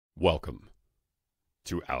Welcome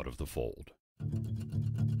to Out of the Fold.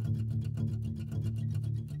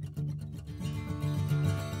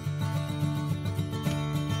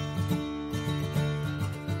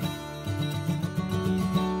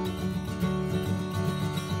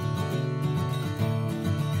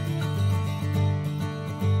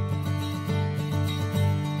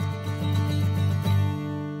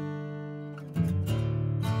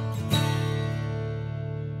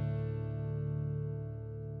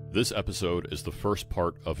 This episode is the first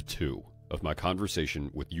part of two of my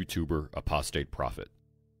conversation with YouTuber Apostate Prophet.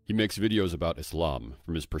 He makes videos about Islam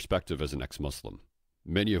from his perspective as an ex-Muslim,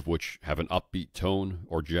 many of which have an upbeat tone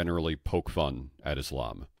or generally poke fun at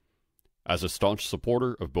Islam. As a staunch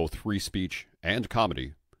supporter of both free speech and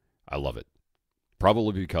comedy, I love it.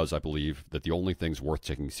 Probably because I believe that the only things worth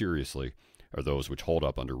taking seriously are those which hold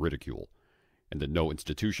up under ridicule, and that no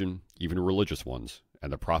institution, even religious ones,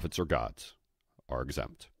 and the prophets or gods, are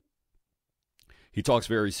exempt. He talks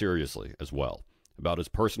very seriously, as well, about his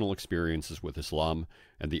personal experiences with Islam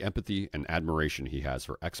and the empathy and admiration he has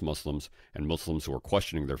for ex-Muslims and Muslims who are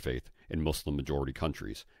questioning their faith in Muslim-majority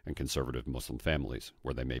countries and conservative Muslim families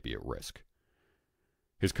where they may be at risk.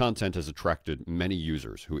 His content has attracted many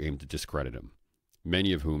users who aim to discredit him,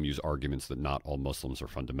 many of whom use arguments that not all Muslims are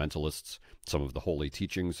fundamentalists, some of the holy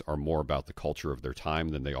teachings are more about the culture of their time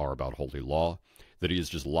than they are about holy law, that he is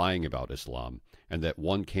just lying about Islam, and that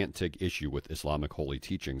one can't take issue with Islamic holy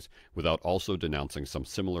teachings without also denouncing some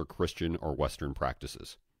similar Christian or Western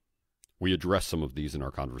practices. We address some of these in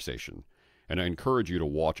our conversation, and I encourage you to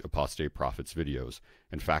watch Apostate Prophet's videos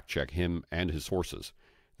and fact-check him and his sources,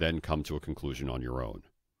 then come to a conclusion on your own.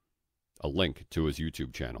 A link to his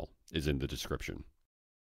YouTube channel is in the description.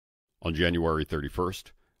 On January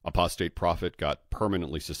 31st, Apostate Prophet got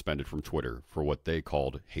permanently suspended from Twitter for what they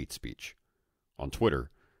called hate speech. On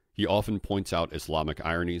Twitter, he often points out Islamic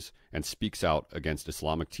ironies and speaks out against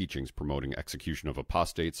Islamic teachings promoting execution of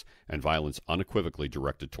apostates and violence unequivocally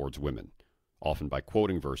directed towards women, often by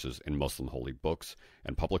quoting verses in Muslim holy books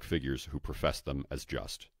and public figures who profess them as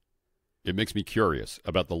just. It makes me curious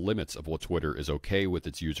about the limits of what Twitter is okay with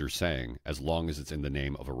its users saying as long as it's in the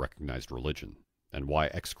name of a recognized religion, and why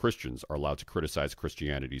ex-Christians are allowed to criticize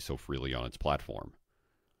Christianity so freely on its platform.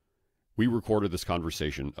 We recorded this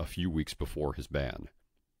conversation a few weeks before his ban.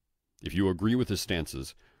 If you agree with his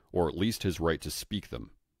stances, or at least his right to speak them,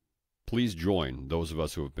 please join those of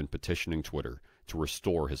us who have been petitioning Twitter to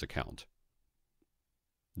restore his account.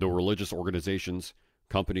 No religious organizations,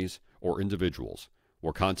 companies, or individuals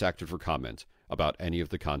were contacted for comment about any of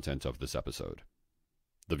the content of this episode.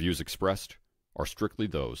 The views expressed are strictly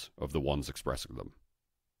those of the ones expressing them.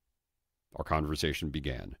 Our conversation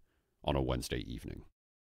began on a Wednesday evening.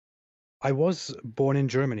 I was born in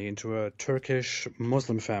Germany into a Turkish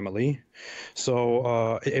Muslim family,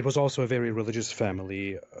 so it was also a very religious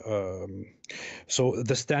family. So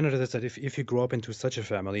the standard is that if you grow up into such a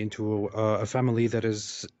family, into a family that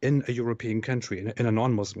is in a European country, in a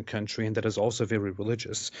non-Muslim country, and that is also very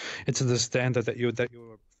religious, it's the standard that your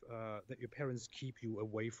parents keep you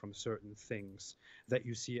away from certain things that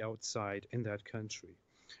you see outside in that country,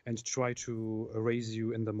 and try to raise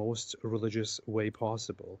you in the most religious way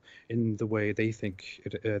possible, in the way they think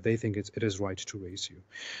it is right to raise you.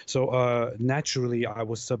 So naturally, I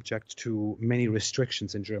was subject to many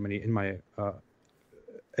restrictions in Germany in my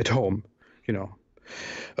at home, you know.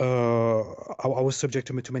 I was subject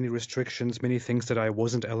to many restrictions, many things that I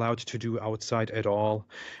wasn't allowed to do outside at all,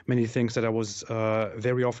 many things that I was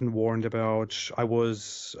very often warned about. I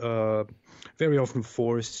was very often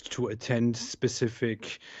forced to attend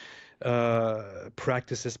specific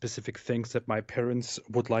practices, specific things that my parents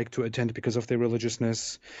would like to attend because of their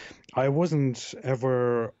religiousness. I wasn't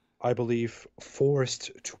ever, I believe,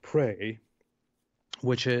 forced to pray,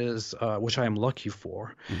 which I am lucky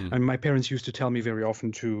for. Mm-hmm. And my parents used to tell me very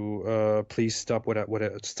often to please stop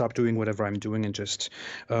stop doing whatever I'm doing and just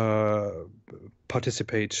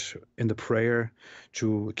participate in the prayer,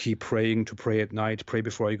 to keep praying, to pray at night, pray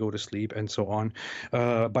before I go to sleep, and so on.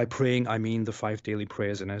 By praying, I mean the 5 daily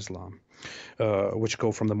prayers in Islam, which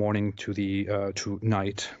go from the morning to to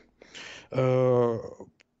night.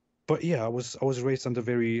 But yeah, I was raised under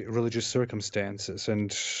very religious circumstances,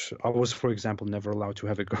 and I was, for example, never allowed to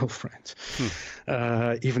have a girlfriend.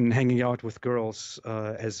 Even hanging out with girls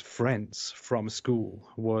as friends from school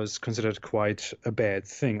was considered quite a bad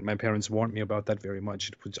thing. My parents warned me about that very much.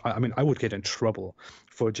 I would get in trouble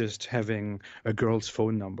for just having a girl's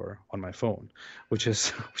phone number on my phone, which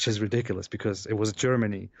is ridiculous because it was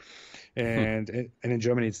Germany, and in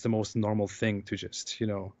Germany it's the most normal thing to just,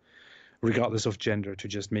 regardless of gender, to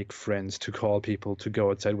just make friends, to call people, to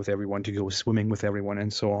go outside with everyone, to go swimming with everyone,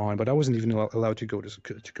 and so on. But I wasn't even allowed to go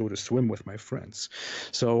to swim with my friends.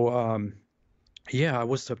 So yeah, I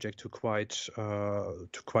was subject to quite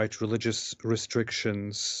religious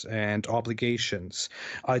restrictions and obligations.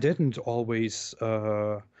 I didn't always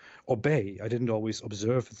obey. I didn't always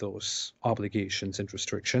observe those obligations and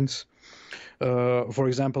restrictions. For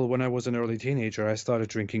example, when I was an early teenager, I started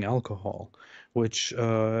drinking alcohol, which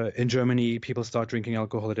in Germany, people start drinking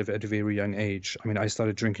alcohol at a very young age. I mean, I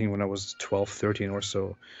started drinking when I was 12, 13 or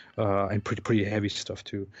so, and pretty heavy stuff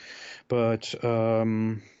too. But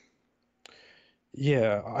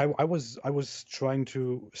yeah, I was trying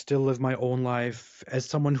to still live my own life as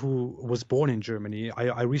someone who was born in Germany.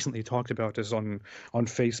 I recently talked about this on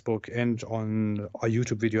Facebook and on a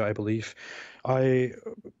YouTube video, I believe. I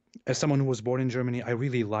As someone who was born in Germany, I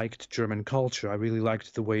really liked German culture. I really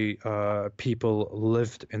liked the way people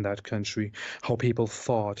lived in that country, how people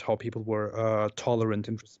thought, how people were tolerant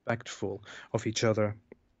and respectful of each other,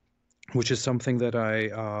 which is something that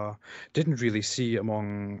I didn't really see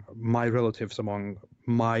among my relatives, among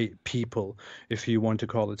my people, if you want to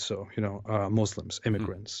call it so, Muslims,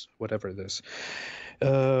 immigrants, whatever it is.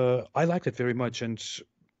 I liked it very much, and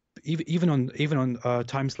even on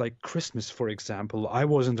times like Christmas, for example, I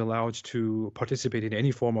wasn't allowed to participate in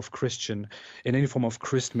any form of Christmas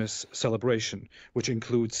celebration, which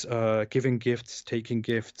includes giving gifts, taking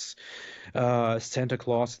gifts, Santa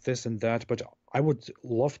Claus, this and that. But I would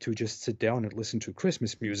love to just sit down and listen to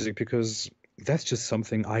Christmas music because that's just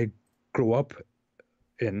something I grew up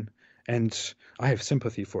in, and I have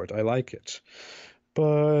sympathy for it. I like it.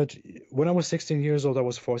 But when I was 16 years old, I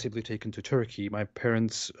was forcibly taken to Turkey. My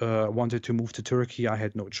parents wanted to move to Turkey. I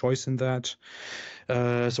had no choice in that.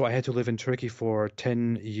 So I had to live in Turkey for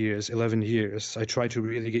 10 years, 11 years. I tried to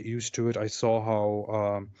really get used to it. I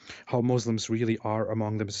saw how Muslims really are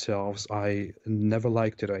among themselves. I never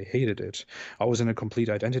liked it. I hated it. I was in a complete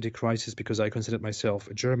identity crisis because I considered myself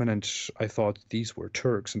a German and I thought these were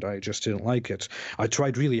Turks, and I just didn't like it. I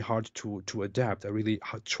tried really hard to adapt. I really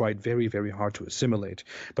tried very, very hard to assimilate,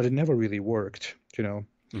 but it never really worked.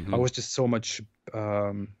 I was just so much.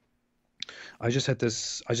 I just had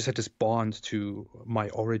this bond to my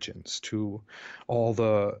origins, to all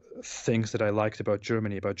the things that I liked about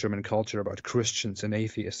Germany, about German culture, about Christians and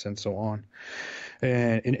atheists and so on.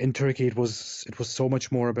 And in Turkey, it was so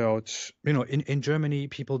much more about, in Germany,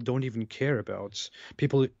 people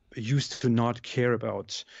used to not care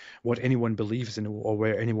about what anyone believes in or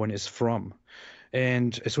where anyone is from.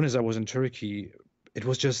 And as soon as I was in Turkey, it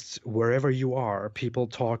was just wherever you are, people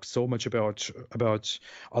talk so much about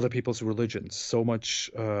other people's religions. So much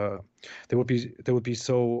they would be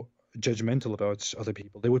so judgmental about other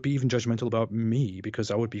people. They would be even judgmental about me because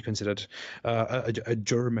I would be considered a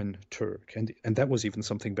German Turk, and that was even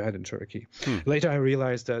something bad in Turkey. Later, I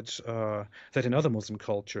realized that in other Muslim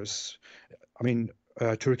cultures, I mean.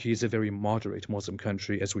 Turkey is a very moderate Muslim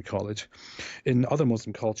country, as we call it. In other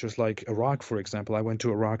Muslim cultures, like Iraq, for example, I went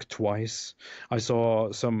to Iraq twice. I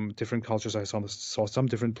saw some different cultures. I saw some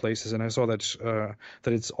different places, and I saw that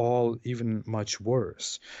it's all even much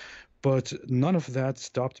worse. But none of that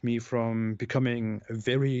stopped me from becoming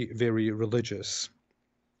very, very religious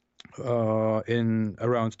in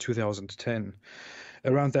around 2010.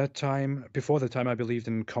 Around that time, before the time, I believed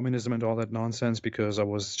in communism and all that nonsense because I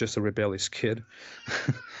was just a rebellious kid.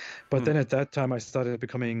 But then at that time, I started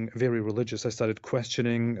becoming very religious. I started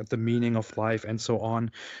questioning the meaning of life and so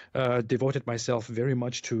on, devoted myself very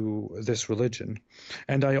much to this religion.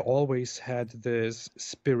 And I always had this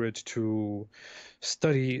spirit to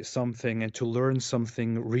study something and to learn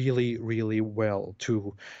something really, really well,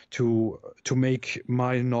 to make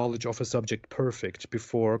my knowledge of a subject perfect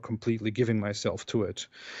before completely giving myself to it.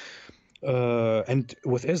 And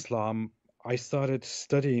with Islam, I started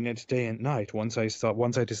studying it day and night once I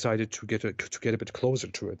decided to get a bit closer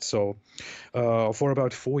to it. So for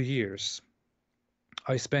about 4 years,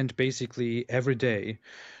 I spent basically every day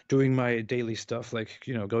doing my daily stuff, like,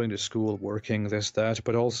 going to school, working, this, that,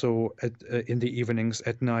 but also in the evenings,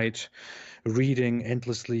 at night, reading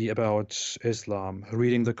endlessly about Islam,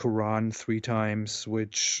 reading the Quran 3 times,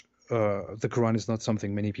 which the Quran is not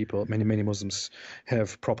something many Muslims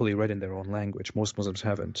have properly read in their own language. Most Muslims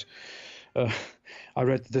haven't. Uh, I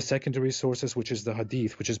read the secondary sources, which is the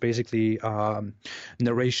Hadith, which is basically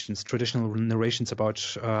narrations, traditional narrations about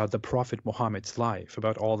the Prophet Muhammad's life,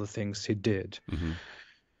 about all the things he did.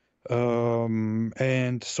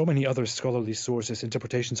 And so many other scholarly sources,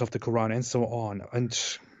 interpretations of the Quran, and so on. And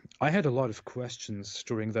I had a lot of questions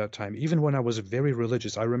during that time, even when I was very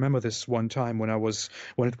religious. I remember this one time when it was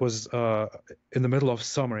in the middle of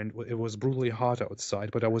summer and it was brutally hot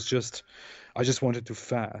outside, but I just wanted to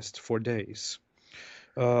fast for days.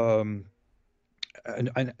 Um,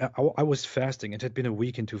 I was fasting. It had been a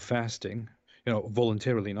week into fasting,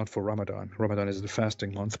 voluntarily, not for Ramadan. Ramadan is the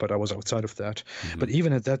fasting month, but I was outside of that. Hmm. But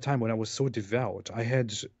even at that time, when I was so devout, I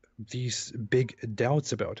had these big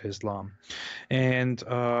doubts about Islam. And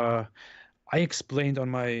I explained on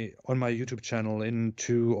my YouTube channel in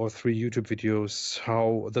 2 or 3 YouTube videos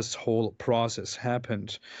how this whole process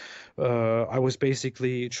happened. I was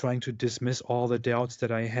basically trying to dismiss all the doubts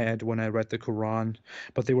that I had when I read the Quran,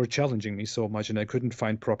 but they were challenging me so much, and I couldn't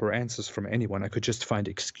find proper answers from anyone. I could just find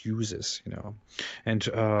excuses, and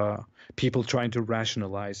people trying to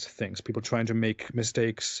rationalize things, people trying to make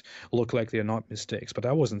mistakes look like they're not mistakes. But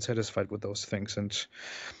I wasn't satisfied with those things, and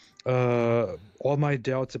all my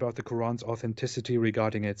doubts about the Quran's authenticity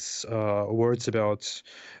regarding its words about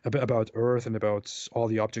Earth and about all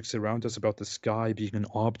the objects around us, about the sky being an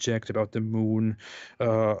object, about the moon,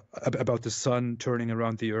 about the sun turning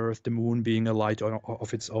around the Earth, the moon being a light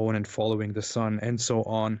of its own and following the sun, and so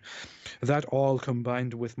on. That all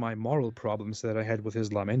combined with my moral problems that I had with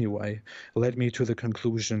Islam anyway, led me to the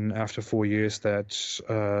conclusion after 4 years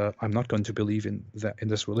that I'm not going to believe in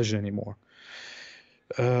this religion anymore.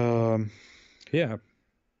 Um, yeah,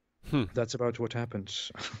 Hmm. that's about what happened.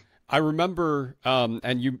 I remember,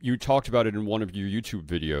 and you talked about it in one of your YouTube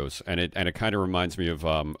videos, and it kind of reminds me of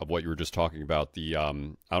what you were just talking about. I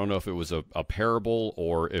don't know if it was a parable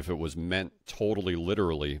or if it was meant totally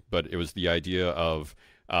literally, but it was the idea of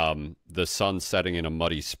the sun setting in a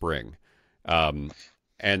muddy spring.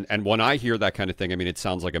 And when I hear that kind of thing, I mean, it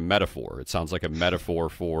sounds like a metaphor. It sounds like a metaphor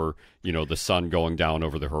for, the sun going down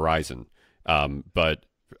over the horizon. But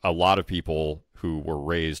a lot of people who were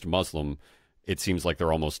raised Muslim, it seems like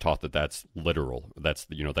they're almost taught that that's literal. That's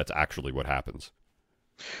actually what happens.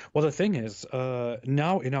 Well, the thing is,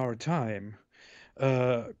 now in our time,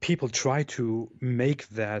 people try to make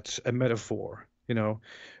that a metaphor.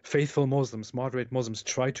 Faithful Muslims, moderate Muslims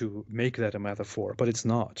try to make that a metaphor, but it's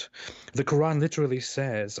not. The Quran literally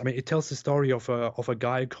says, I mean, it tells the story of a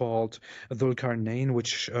guy called Dhul Qarnayn,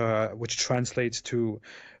 which translates to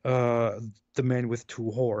the man with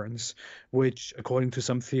 2 horns, which, according to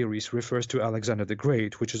some theories, refers to Alexander the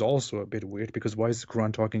Great, which is also a bit weird because why is the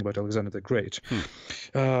Quran talking about Alexander the Great?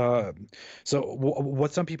 Uh,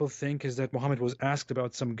 what some people think is that Muhammad was asked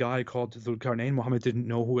about some guy called Dhul Qarnayn. Muhammad didn't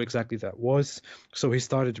know who exactly that was, so he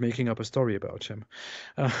started making up a story about him.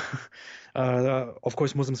 Uh, of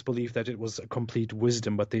course, Muslims believe that it was a complete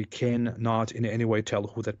wisdom, but they cannot in any way tell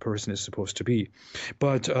who that person is supposed to be.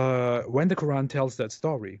 But when the Quran tells that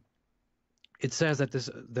story, it says that this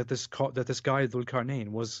guy Dhul Qarnayn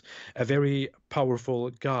was a very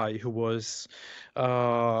powerful guy who was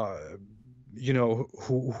uh,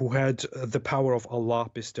 who had the power of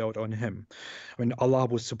Allah bestowed on him. I mean, Allah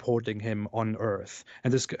was supporting him on earth,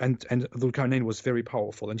 and Dhul Qarnayn was very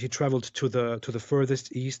powerful, and he traveled to the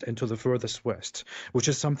furthest east and to the furthest west, which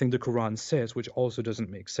is something the Quran says, which also doesn't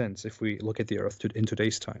make sense if we look at the earth in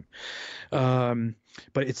today's time.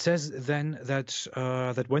 But it says then that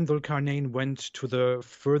when Dhul Qarnayn went to the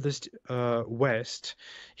furthest west,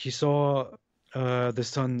 he saw the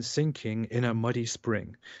sun sinking in a muddy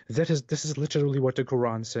spring. This is literally what the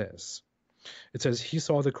Quran says. It says he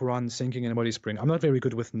saw the Quran sinking in a muddy spring. I'm not very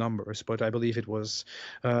good with numbers, but I believe it was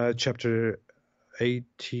chapter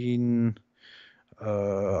 18.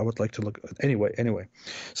 I would like to look anyway.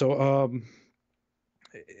 So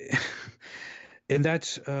in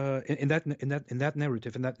that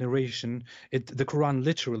narrative, in that narration, the Quran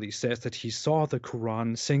literally says that he saw the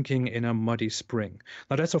Quran sinking in a muddy spring.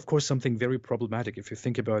 Now that's of course something very problematic if you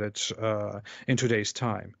think about it in today's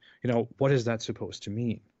time. What is that supposed to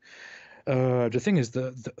mean? The thing is,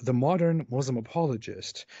 the modern Muslim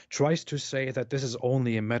apologist tries to say that this is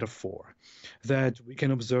only a metaphor, that we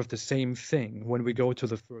can observe the same thing when we go to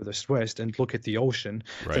the furthest west and look at the ocean,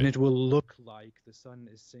 Right. then it will look like the sun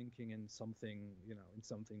is sinking in something, in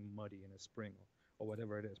something muddy in a spring or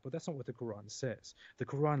whatever it is. But that's not what the Quran says. The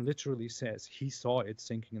Quran literally says he saw it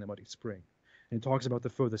sinking in a muddy spring. And it talks about the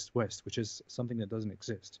furthest west, which is something that doesn't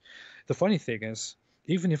exist. The funny thing is,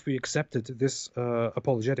 even if we accepted this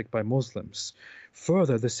apologetic by Muslims,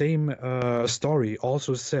 further, the same story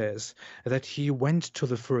also says that he went to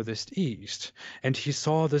the furthest east and he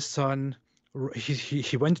saw the sun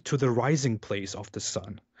he went to the rising place of the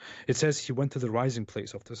sun. It says he went to the rising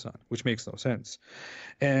place of the sun, which makes no sense.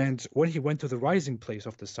 And when he went to the rising place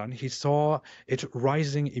of the sun, he saw it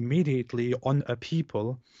rising immediately on a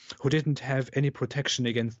people who didn't have any protection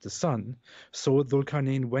against the sun. So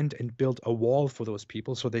Dhul-Qarnayn went and built a wall for those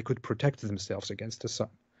people so they could protect themselves against the sun.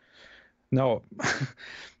 Now,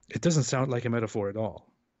 it doesn't sound like a metaphor at all.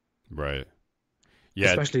 Right. Yeah.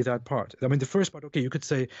 Especially that part. I mean, the first part, okay, you could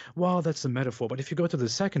say, well, that's a metaphor. But if you go to the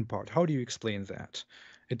second part, how do you explain that?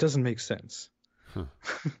 It doesn't make sense. Huh.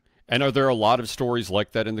 And are there a lot of stories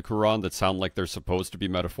like that in the Quran that sound like they're supposed to be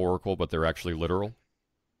metaphorical, but they're actually literal?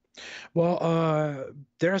 Well,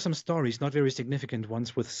 there are some stories, not very significant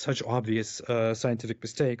ones, with such obvious scientific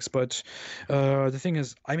mistakes. But the thing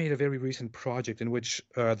is, I made a very recent project in which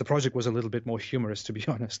the project was a little bit more humorous, to be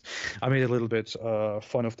honest. I made a little bit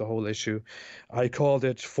fun of the whole issue. I called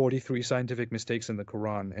it 43 Scientific Mistakes in the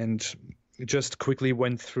Quran, and just quickly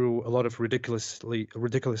went through a lot of ridiculous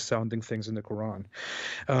sounding things in the Quran.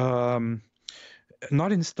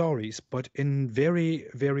 Not in stories, but in very,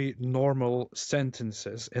 very normal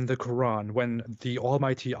sentences in the Quran when the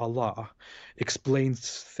Almighty Allah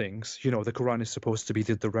explains things. You know, the Quran is supposed to be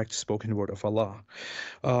the direct spoken word of Allah.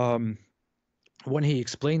 When he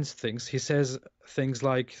explains things, he says things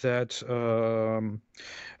like that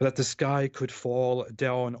that the sky could fall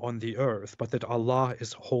down on the earth, but that Allah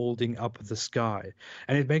is holding up the sky.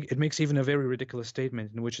 And it makes even a very ridiculous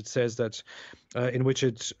statement in which it says that in which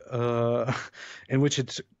it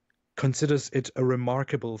considers it a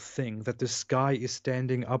remarkable thing that the sky is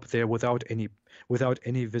standing up there without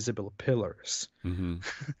any visible pillars. Mm-hmm.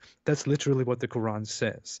 That's literally what the Quran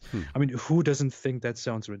says. I mean, who doesn't think that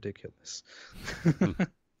sounds ridiculous?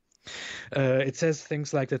 It says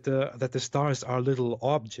things like that the stars are little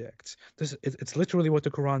objects. It's literally what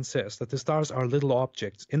the Quran says, that the stars are little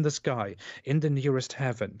objects in the sky, in the nearest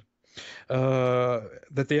heaven.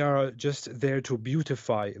 That they are just there to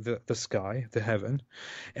beautify the sky, the heaven.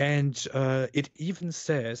 And it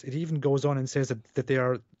even goes on and says that they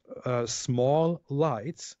are small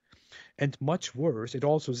lights. And much worse, it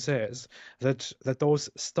also says that those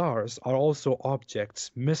stars are also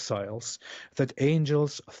objects, missiles, that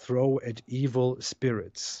angels throw at evil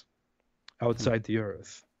spirits outside the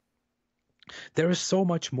earth. There is so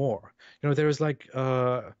much more. You know, there is like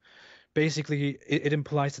basically it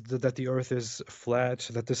implies that the earth is flat,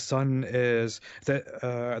 that the sun is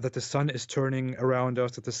that the sun is turning around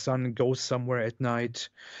us, that the sun goes somewhere at night.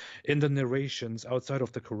 In the narrations outside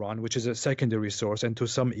of the Quran, which is a secondary source and to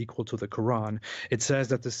some equal to the Quran, it says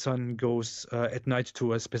that the sun goes at night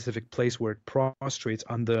to a specific place where it prostrates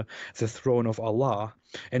on the throne of Allah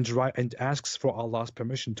and asks for Allah's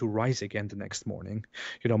permission to rise again the next morning.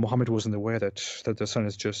 You know, Muhammad wasn't aware that the sun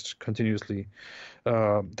is just continuously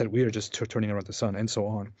that we are just turning around the sun and so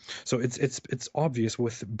on. So it's obvious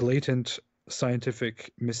with blatant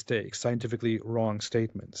scientific mistakes, scientifically wrong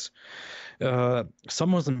statements. Some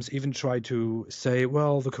Muslims even try to say,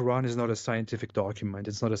 well, the Quran is not a scientific document,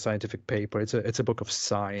 it's not a scientific paper, it's a book of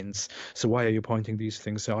science, so why are you pointing these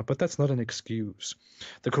things out? But that's not an excuse.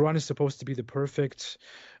 The Quran is supposed to be the perfect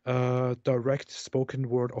direct spoken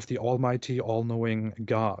word of the almighty, all-knowing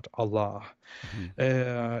God, Allah.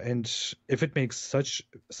 And if it makes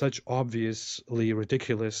such obviously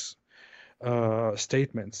ridiculous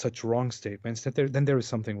statements, such wrong statements, then there is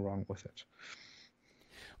something wrong with it.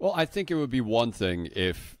 Well, I think it would be one thing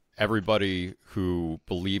if everybody who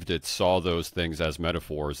believed it saw those things as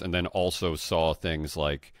metaphors and then also saw things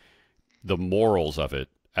like the morals of it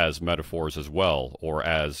as metaphors as well, or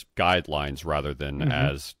as guidelines rather than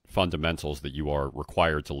as fundamentals that you are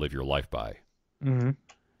required to live your life by.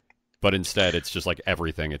 But instead, it's just like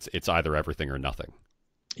everything. It's either everything or nothing.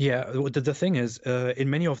 Yeah, the thing is, in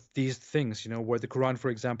many of these things, you know, where the Quran, for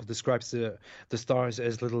example, describes the stars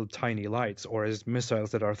as little tiny lights or as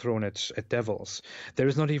missiles that are thrown at devils, there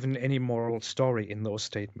is not even any moral story in those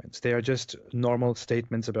statements. They are just normal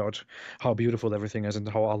statements about how beautiful everything is and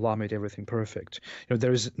how Allah made everything perfect. You know,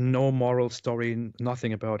 there is no moral story,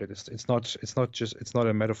 nothing about it. It's not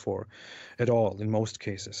a metaphor at all in most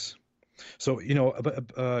cases. So, you know,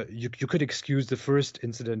 you could excuse the first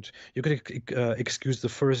incident, you could excuse the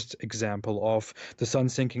first example of the sun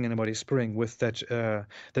sinking in a muddy spring with that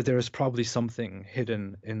there is probably something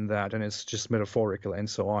hidden in that and it's just metaphorical and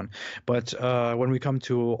so on. But when we come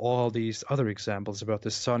to all these other examples about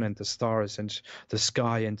the sun and the stars and the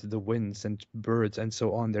sky and the winds and birds and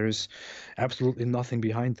so on, there is absolutely nothing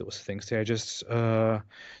behind those things. They are just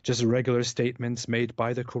regular statements made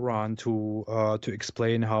by the Quran to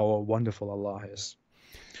explain how wonderful Allah is.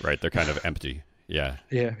 Right, they're kind of empty. Yeah.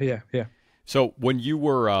 Yeah. So when you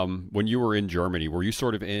were in Germany, were you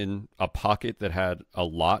sort of in a pocket that had a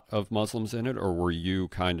lot of Muslims in it, or were you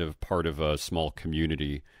kind of part of a small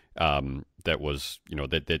community that was,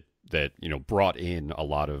 that brought in a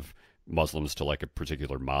lot of Muslims to like a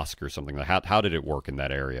particular mosque or something? How did it work in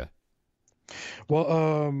that area? Well,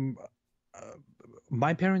 uh,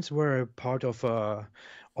 my parents were part of a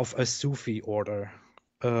Sufi order.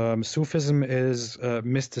 Sufism is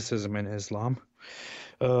mysticism in Islam,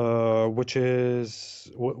 which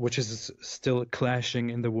is still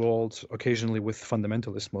clashing in the world occasionally with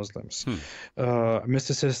fundamentalist Muslims. Hmm.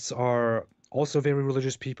 Mysticists are also very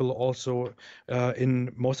religious people, also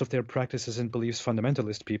in most of their practices and beliefs,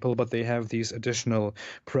 fundamentalist people, but they have these additional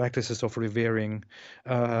practices of revering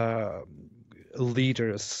uh,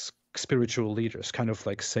 leaders, spiritual leaders, kind of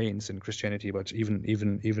like saints in Christianity, but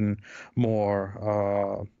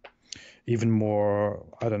more, even more,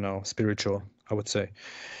 I don't know, spiritual, I would say.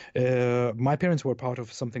 My parents were part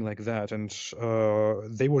of something like that, and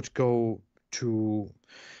they would go to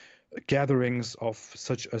gatherings of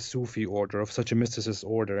such a Sufi order, of such a mysticist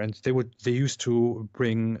order, and they used to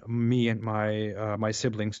bring me and my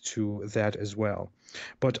siblings to that as well.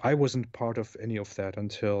 But I wasn't part of any of that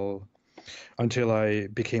until I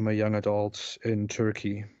became a young adult in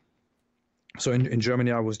Turkey. So in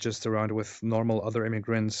Germany, I was just around with normal other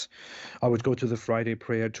immigrants. I would go to the Friday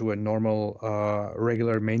prayer to a normal,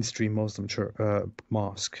 regular mainstream Muslim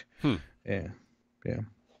mosque. Hmm. Yeah, yeah,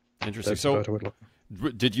 Interesting. that's So about how it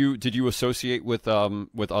looked. did you associate with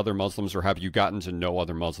other Muslims, or have you gotten to know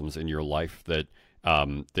other Muslims in your life that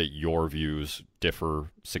that your views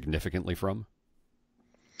differ significantly from?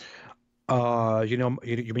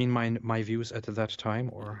 You mean my views at that time,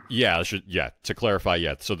 or? Yeah, to clarify,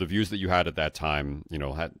 yeah. So the views that you had at that time,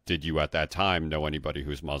 did you at that time know anybody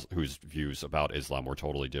whose views about Islam were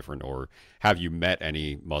totally different, or have you met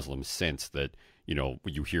any Muslims since that,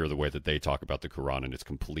 you hear the way that they talk about the Quran and it's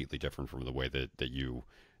completely different from the way that you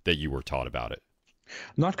were taught about it?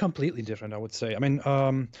 Not completely different, I would say. I mean,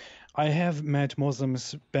 I have met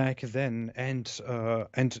Muslims back then and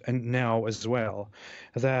now as well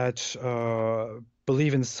that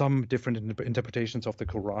believe in some different interpretations of the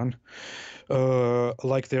Quran.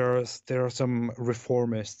 Like there are some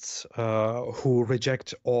reformists who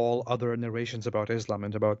reject all other narrations about Islam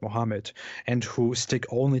and about Muhammad, and who stick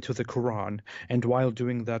only to the Quran, and while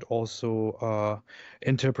doing that also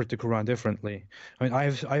interpret the Quran differently. I mean,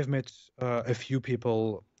 I've met a few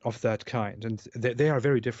people of that kind, and they are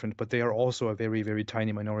very different, but they are also a very, very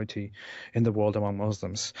tiny minority in the world among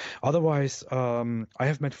Muslims. Otherwise, I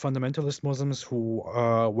have met fundamentalist Muslims who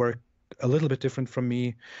were a little bit different from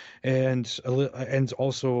me, and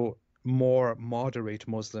also more moderate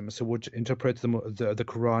Muslims who would interpret the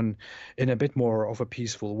Quran in a bit more of a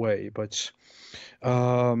peaceful way. But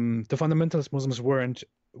the fundamentalist Muslims weren't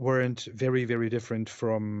very, very different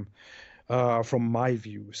from my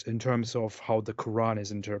views in terms of how the Quran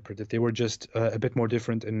is interpreted. They were just a bit more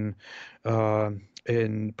different in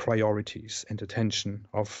priorities and attention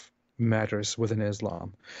of matters within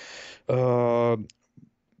Islam. Uh,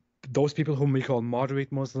 those people whom we call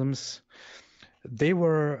moderate Muslims, they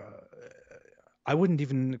were. I wouldn't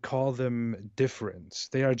even call them different.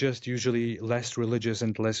 They are just usually less religious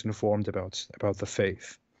and less informed about the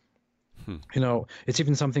faith. Hmm. It's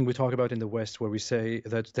even something we talk about in the West, where we say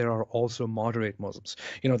that there are also moderate Muslims.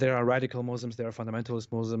 There are radical Muslims, there are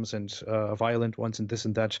fundamentalist Muslims, and violent ones, and this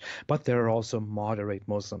and that, but there are also moderate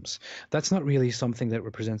Muslims. That's not really something that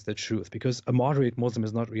represents the truth, because a moderate Muslim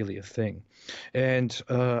is not really a thing. And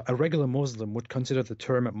a regular Muslim would consider the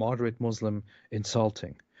term moderate Muslim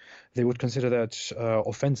insulting. They would consider that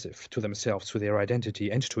offensive to themselves, to their identity,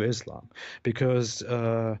 and to Islam, because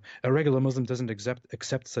a regular Muslim doesn't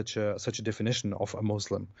accept such a definition of a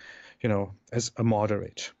Muslim, as a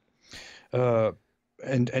moderate. Uh,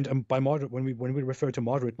 and by moderate, when we refer to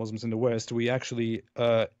moderate Muslims in the West, we actually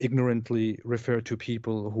ignorantly refer to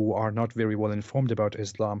people who are not very well informed about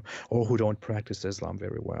Islam, or who don't practice Islam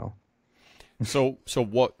very well. So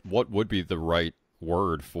what would be the right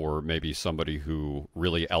word for maybe somebody who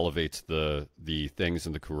really elevates the things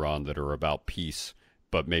in the Quran that are about peace,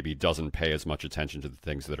 but maybe doesn't pay as much attention to the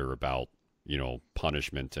things that are about,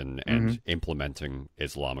 punishment and implementing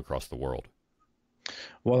Islam across the world?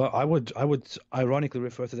 Well, I would ironically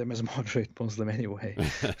refer to them as moderate Muslim anyway,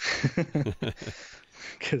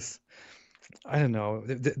 because I don't know.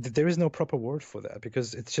 There is no proper word for that,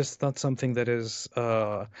 because it's just not something that is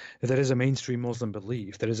a mainstream Muslim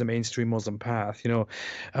belief. That is a mainstream Muslim path. In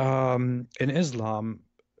Islam,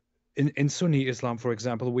 in Sunni Islam, for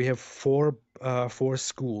example, we have four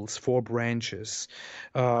schools, four branches,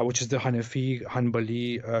 which is the Hanafi,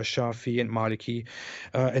 Hanbali, Shafi, and Maliki,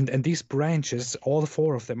 and these branches, all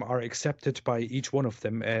four of them, are accepted by each one of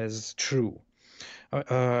them as true.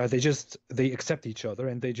 They accept each other,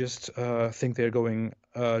 and they just think they're going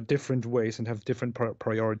different ways and have different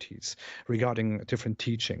priorities regarding different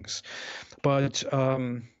teachings. But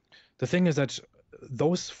the thing is that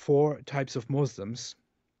those four types of Muslims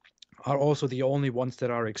are also the only ones that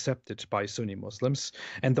are accepted by Sunni Muslims,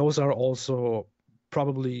 and those are also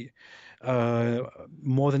probably uh,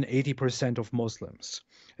 more than 80% of Muslims.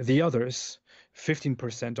 The others,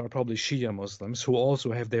 15%, are probably Shia Muslims who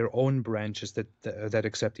also have their own branches that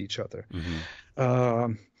accept each other.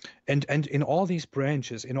 Um, and in all these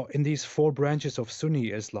branches, in these four branches of Sunni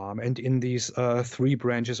Islam and in these three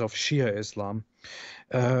branches of Shia Islam,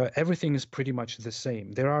 everything is pretty much the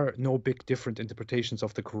same. There are no big different interpretations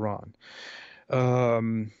of the Quran.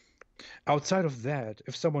 Um, Outside of that,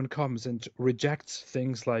 if someone comes and rejects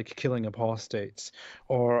things like killing apostates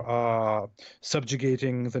or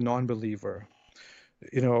subjugating the non-believer,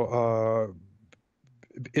 you know,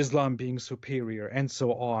 Islam being superior and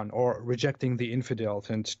so on, or rejecting the infidels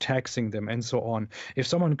and taxing them and so on, if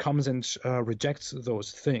someone comes and rejects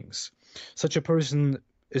those things, such a person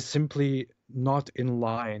is simply not in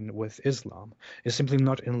line with Islam, is simply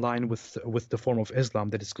not in line with the form of Islam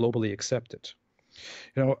that is globally accepted.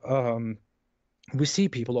 You know, we see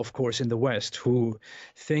people, of course, in the West who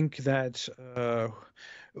think that,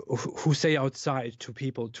 who say outside to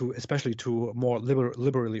people, especially to more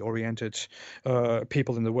liberally oriented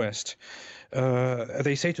people in the West,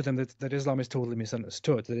 they say to them that Islam is totally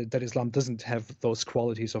misunderstood, that Islam doesn't have those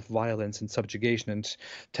qualities of violence and subjugation and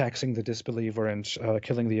taxing the disbeliever and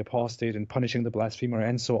killing the apostate and punishing the blasphemer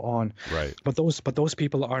and so on. Right. But those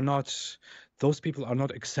people are not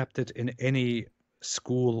accepted in any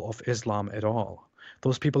school of Islam at all.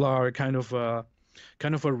 Those people are kind of a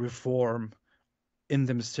reform in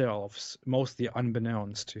themselves, mostly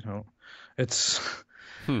unbeknownst. It's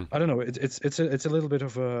I don't know. It's a little bit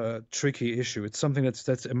of a tricky issue. It's something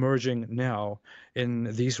that's emerging now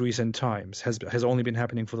in these recent times. Has only been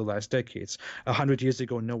happening for the last decades. 100 years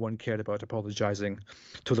ago, no one cared about apologizing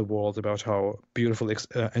to the world about how beautiful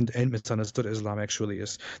and misunderstood Islam actually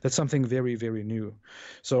is. That's something very, very new.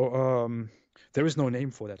 So there is no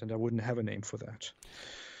name for that, and I wouldn't have a name for that.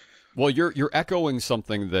 Well, you're echoing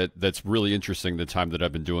something that's really interesting the time that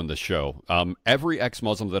I've been doing this show. Every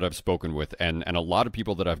ex-Muslim that I've spoken with, and a lot of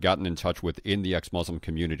people that I've gotten in touch with in the ex-Muslim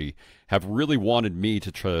community, have really wanted me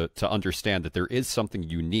to understand that there is something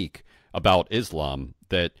unique about Islam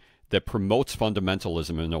that promotes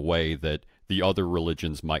fundamentalism in a way that the other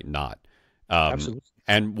religions might not. Absolutely.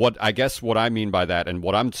 And what I mean by that, and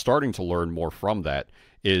what I'm starting to learn more from that,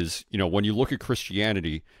 is, when you look at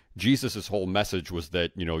Christianity, Jesus' whole message was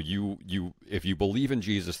that, you if you believe in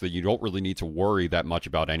Jesus, that you don't really need to worry that much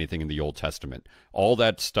about anything in the Old Testament. All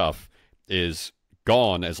that stuff is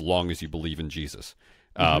gone as long as you believe in Jesus.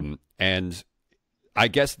 Mm-hmm. And I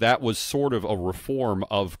guess that was sort of a reform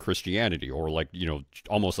of Christianity, or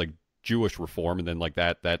almost like Jewish reform, and then like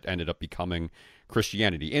that ended up becoming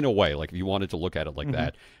Christianity in a way, like if you wanted to look at it like Mm-hmm.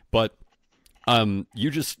 that. But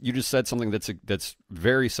you just said something that's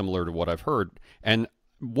very similar to what I've heard. And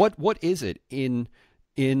what is it in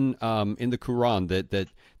the Quran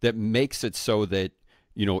that makes it so that,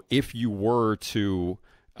 if you were to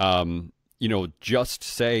just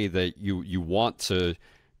say that you want to,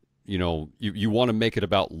 you want to make it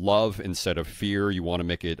about love instead of fear, you want to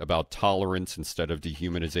make it about tolerance instead of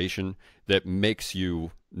dehumanization, that makes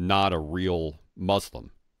you not a real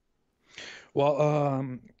Muslim?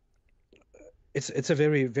 Well, it's a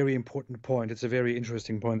very, very important point. It's a very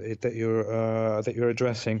interesting point that you're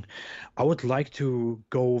addressing. I would like to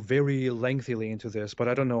go very lengthily into this, but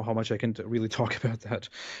I don't know how much I can really talk about that.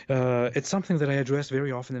 It's something that I address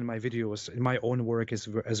very often in my videos, in my own work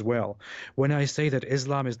as well. When I say that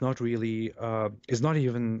Islam is not really, is not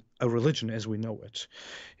even a religion as we know it,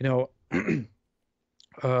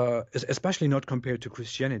 especially not compared to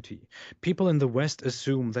Christianity. People in the West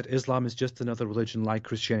assume that Islam is just another religion like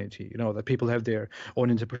Christianity, that people have their own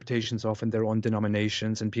interpretations of and their own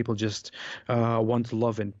denominations, and people just want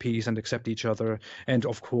love and peace and accept each other. And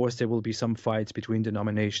of course, there will be some fights between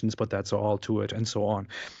denominations, but that's all to it, and so on.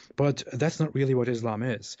 But that's not really what Islam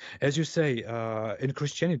is. As you say, in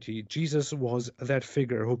Christianity, Jesus was that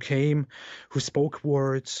figure who came, who spoke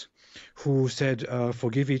words, who said,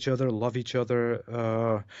 forgive each other, love each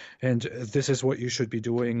other, and this is what you should be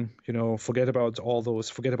doing. Forget about all those,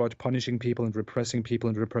 forget about punishing people and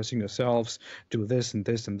repressing yourselves. Do this and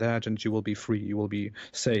this and that, and you will be free, you will be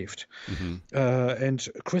saved. And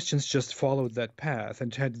Christians just followed that path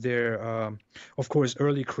and had their, of course,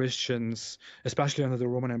 early Christians, especially under the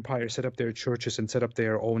Roman Empire, set up their churches and set up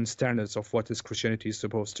their own standards of what this Christianity is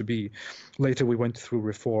supposed to be. Later, we went through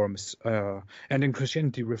reforms, and in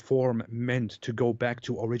Christianity, reform meant to go back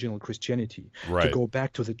to original Christianity, to go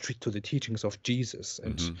back to the teachings of Jesus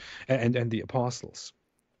and the apostles.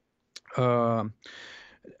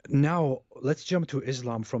 Now, let's jump to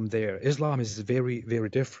Islam from there. Islam is very, very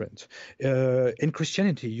different. In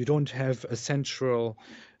Christianity, you don't have a central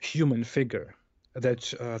human figure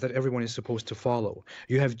that everyone is supposed to follow.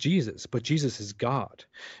 You have Jesus, but Jesus is God.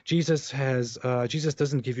 Jesus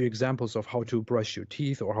doesn't give you examples of how to brush your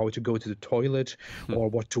teeth or how to go to the toilet or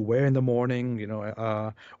what to wear in the morning,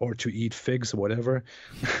 or to eat figs or whatever.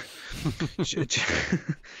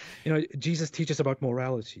 Jesus teaches about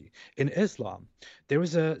morality. In Islam, there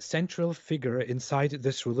is a central figure inside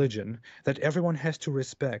this religion that everyone has to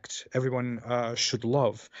respect, everyone should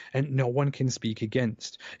love, and no one can speak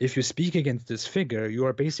against. If you speak against this figure, you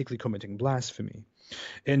are basically committing blasphemy.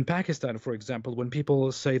 In Pakistan, for example, when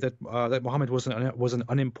people say that Muhammad was an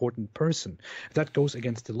unimportant person, that goes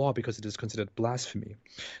against the law because it is considered blasphemy.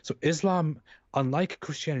 So Islam, unlike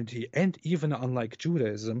Christianity and even unlike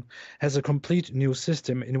Judaism, has a complete new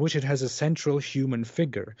system in which it has a central human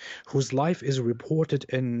figure whose life is reported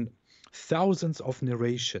in thousands of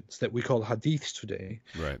narrations that we call hadiths today,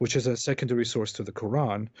 which is a secondary source to the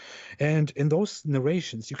Quran. And in those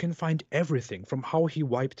narrations, you can find everything from how he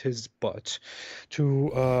wiped his butt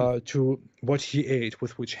to what he ate,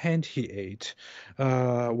 with which hand he ate,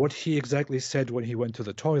 what he exactly said when he went to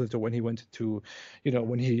the toilet or when he went to,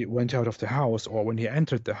 when he went out of the house or when he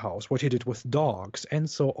entered the house, what he did with dogs, and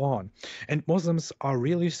so on. And Muslims are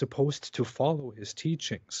really supposed to follow his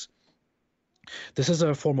teachings. This is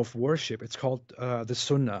a form of worship. It's called the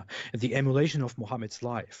Sunnah, the emulation of Muhammad's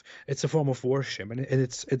life. It's a form of worship, and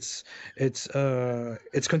it's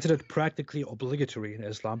considered practically obligatory in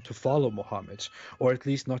Islam to follow Muhammad, or at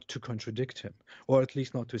least not to contradict him, or at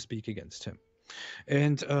least not to speak against him.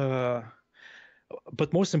 And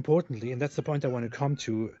but most importantly, and that's the point I want to come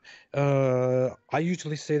to, I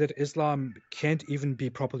usually say that Islam can't even be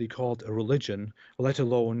properly called a religion, let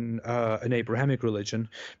alone an Abrahamic religion,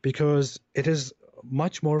 because it is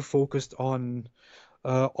much more focused on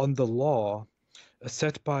the law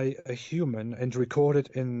set by a human and recorded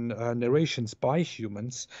in narrations by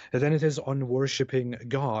humans than it is on worshipping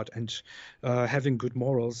God and having good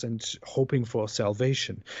morals and hoping for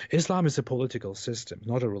salvation. Islam is a political system,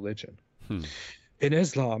 not a religion. In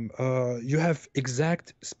Islam, you have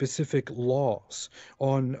exact specific laws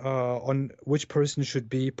on which person should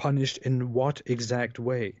be punished in what exact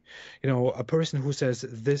way. A person who says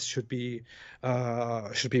this should be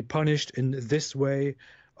punished in this way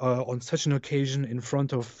on such an occasion in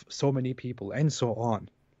front of so many people, and so on.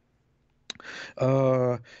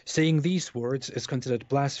 Saying these words is considered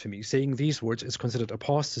blasphemy. Saying these words is considered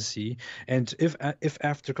apostasy. And if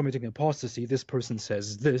after committing apostasy, this person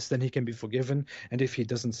says this, then he can be forgiven. And if he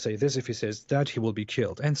doesn't say this, if he says that, he will be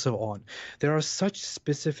killed, and so on. There are such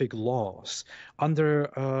specific laws under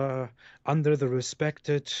the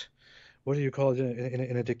respected, what do you call it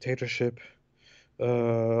in a dictatorship?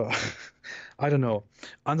 I don't know,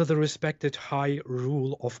 under the respected high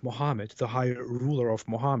rule of Muhammad, the high ruler of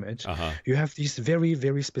Muhammad, you have these very,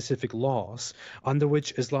 very specific laws under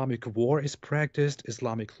which Islamic war is practiced,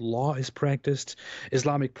 Islamic law is practiced,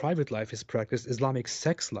 Islamic private life is practiced, Islamic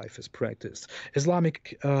sex life is practiced,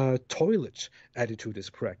 Islamic toilet attitude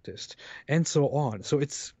is practiced, and so on. So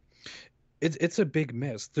it's a big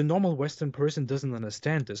mess. The normal Western person doesn't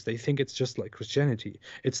understand this. They think it's just like Christianity.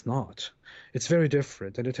 It's not. It's very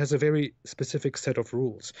different, and it has a very specific set of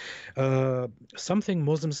rules. Something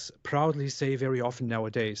Muslims proudly say very often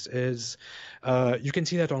nowadays is, you can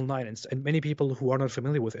see that online, and many people who are not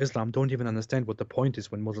familiar with Islam don't even understand what the point is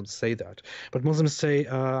when Muslims say that. But Muslims say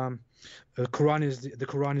the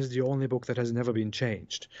Quran is the only book that has never been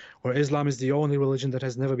changed, or Islam is the only religion that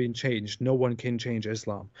has never been changed. No one can change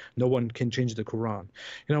Islam. No one can change the Quran.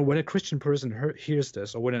 When a Christian person hears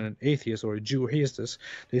this, or when an atheist or a Jew hears this,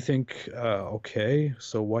 they think, okay,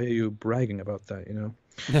 so why are you bragging about that?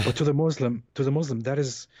 But to the Muslim, that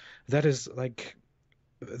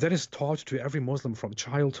is taught to every Muslim from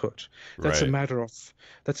childhood. That's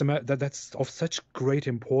that's of such great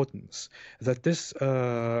importance that this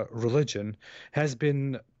religion has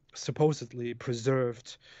been supposedly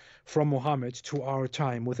preserved from Muhammad to our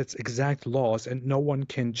time with its exact laws, and no one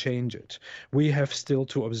can change it. We have still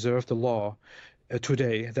to observe the law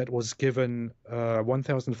today that was given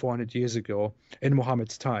 1,400 years ago in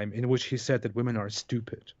Muhammad's time, in which he said that women are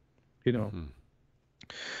stupid. You know, Hmm.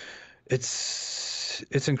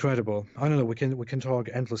 it's incredible. I don't know. We can talk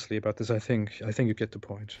endlessly about this. I think you get the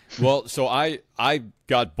point. Well, so I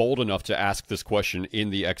got bold enough to ask this question in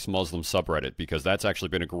the ex-Muslim subreddit because that's actually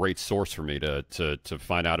been a great source for me to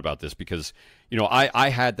find out about this because I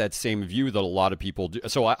had that same view that a lot of people do.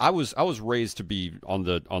 So I was raised to be on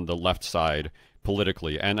the left side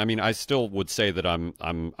politically, and I mean I still would say that I'm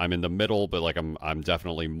in the middle, but like I'm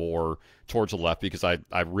definitely more towards the left because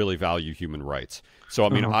I really value human rights. So I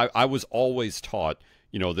mean I was always taught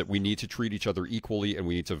that we need to treat each other equally and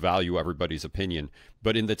we need to value everybody's opinion.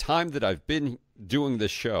 But in the time that I've been doing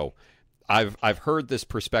this show, I've heard this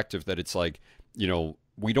perspective that it's like,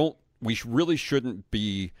 we really shouldn't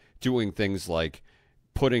be doing things like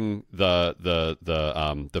putting the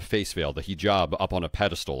face veil, the hijab, up on a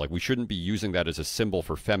pedestal. Like we shouldn't be using that as a symbol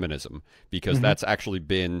for feminism because that's actually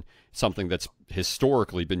been something that's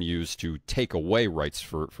historically been used to take away rights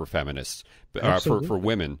for feminists, for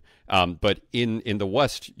women. But in the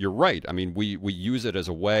West, you're right. I mean, we use it as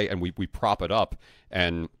a way, and we prop it up,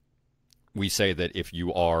 and we say that if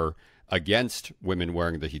you are against women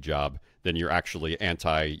wearing the hijab, then you're actually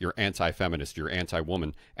anti-feminist, you're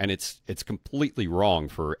anti-woman, and it's completely wrong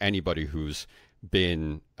for anybody who's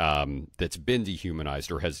been that's been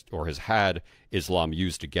dehumanized or has had Islam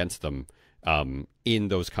used against them in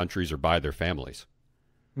those countries or by their families.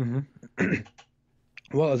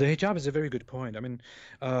 Well, the hijab is a very good point. I mean,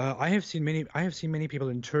 I have seen many people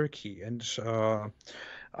in Turkey and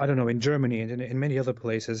I don't know, in Germany and in many other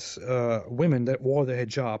places, women that wore the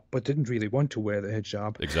hijab but didn't really want to wear the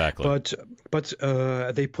hijab. Exactly. But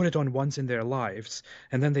they put it on once in their lives,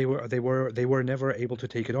 and then they were never able to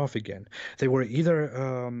take it off again. They were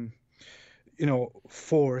either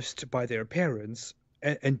forced by their parents.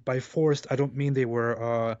 And by forced, I don't mean they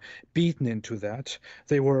were beaten into that.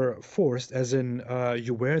 They were forced, as in,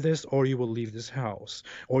 you wear this or you will leave this house,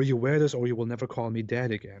 or you wear this or you will never call me dad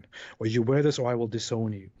again, or you wear this or I will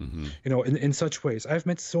disown you. In such ways. I've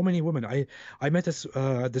met so many women. I met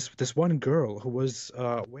this one girl who was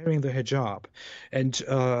wearing the hijab,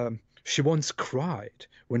 and she once cried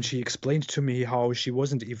when she explained to me how she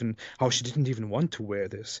didn't even want to wear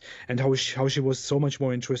this, and how she was so much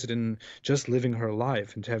more interested in just living her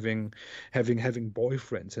life and having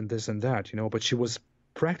boyfriends and this and that, but she was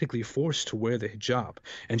practically forced to wear the hijab,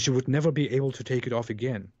 and she would never be able to take it off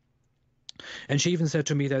again. And she even said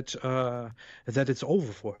to me that it's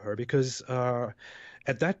over for her because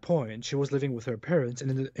at that point she was living with her parents,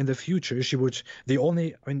 and in the future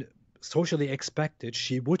socially expected,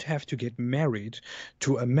 she would have to get married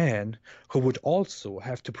to a man who would also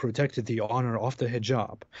have to protect the honor of the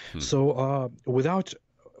hijab. So without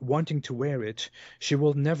wanting to wear it, she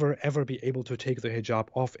will never ever be able to take the hijab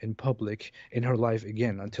off in public in her life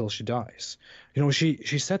again until she dies.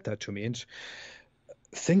 She said that to me, and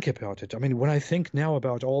think about it. I mean, when I think now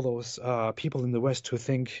about all those people in the West who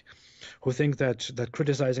think that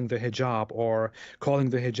criticizing the hijab or calling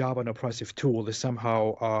the hijab an oppressive tool is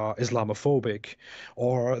somehow Islamophobic,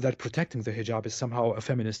 or that protecting the hijab is somehow a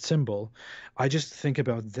feminist symbol, I just think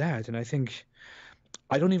about that and I think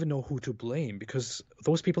I don't even know who to blame, because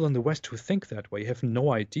those people in the West who think that way have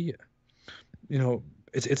no idea.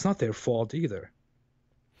 It's not their fault either.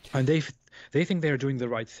 And they think they're doing the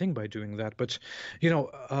right thing by doing that. But,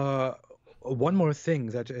 one more thing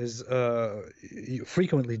that is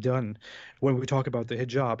frequently done when we talk about the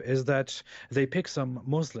hijab is that they pick some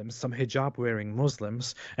hijab-wearing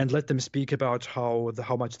Muslims, and let them speak about how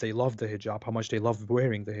much they love the hijab, how much they love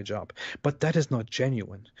wearing the hijab. But that is not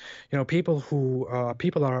genuine. People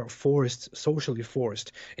are socially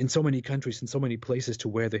forced in so many countries, in so many places to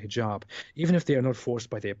wear the hijab. Even if they are not forced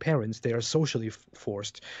by their parents, they are socially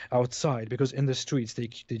forced outside, because in the streets they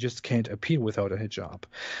just can't appear without a hijab.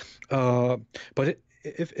 But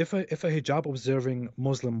if a hijab observing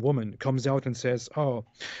Muslim woman comes out and says, "Oh,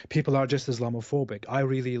 people are just Islamophobic. I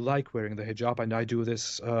really like wearing the hijab, and I do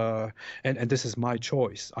this, and this is my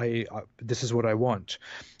choice. This is what I want,"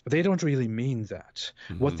 they don't really mean that.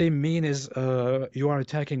 What they mean is, you are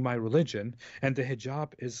attacking my religion, and the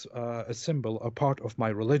hijab is a symbol, a part of my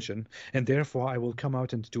religion, and therefore I will come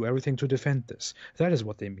out and do everything to defend this. That is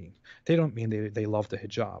what they mean. They don't mean they love the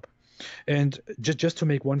hijab. And just to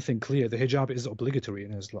make one thing clear, the hijab is obligatory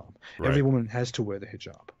in Islam. Right. Every woman has to wear the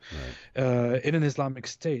hijab. Right. In an Islamic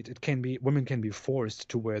state, women can be forced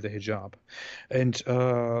to wear the hijab, and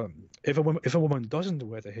if a woman doesn't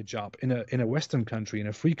wear the hijab in a Western country, in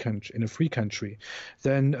a free country,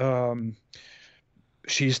 then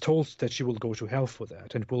she's told that she will go to hell for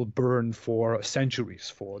that and will burn for centuries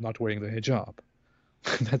for not wearing the hijab.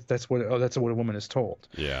 That's what a woman is told.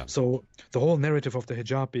 Yeah. So the whole narrative of the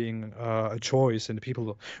hijab being a choice and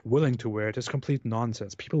people willing to wear it is complete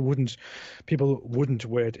nonsense. People wouldn't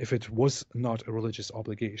wear it if it was not a religious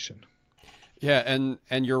obligation. Yeah,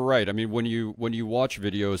 and you're right. I mean, when you watch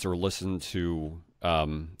videos or listen to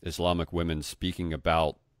Islamic women speaking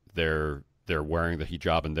about their wearing the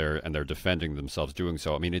hijab and they're defending themselves doing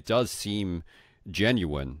so, I mean, it does seem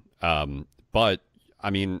genuine. But I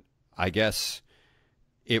mean, I guess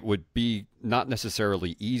it would be not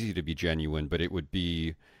necessarily easy to be genuine, but it would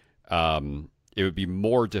be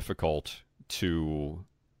more difficult to,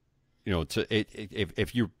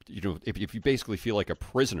 if you basically feel like a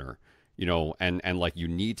prisoner, and like you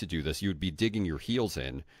need to do this, you would be digging your heels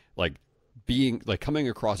in, like being like coming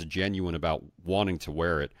across genuine about wanting to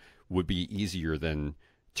wear it would be easier than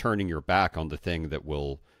turning your back on the thing that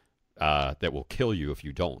will kill you if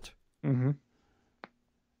you don't. Hmm.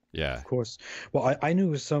 Yeah. Of course. Well, I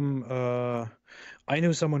knew someone,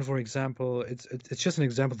 for example. It's just an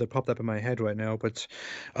example that popped up in my head right now, but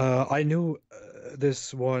I knew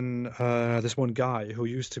this one guy who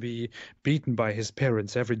used to be beaten by his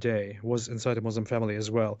parents every day, was inside a Muslim family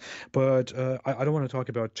as well. But I don't want to talk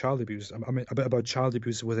about child abuse. I mean about child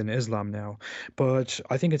abuse within Islam now, but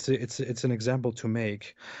I think it's an example to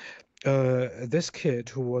make. This kid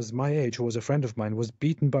who was my age, who was a friend of mine, was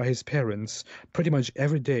beaten by his parents pretty much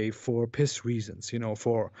every day for piss reasons,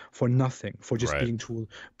 for nothing, Right.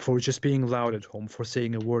 for just being loud at home, for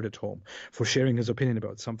saying a word at home, for sharing his opinion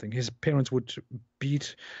about something. His parents would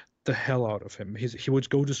beat the hell out of him. He would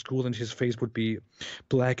go to school and his face would be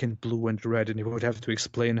black and blue and red, and he would have to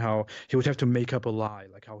explain how he would have to make up a lie,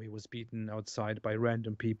 like how he was beaten outside by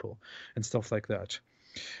random people and stuff like that.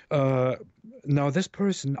 Uh, Now this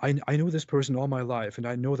person, I know this person all my life, and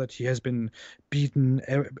I know that he has been beaten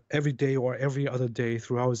every day or every other day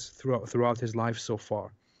throughout his life so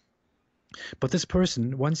far. But this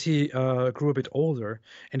person, once he grew a bit older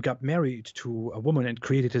and got married to a woman and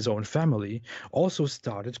created his own family, also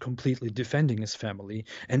started completely defending his family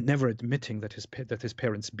and never admitting that his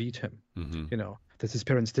parents beat him. Hmm. That his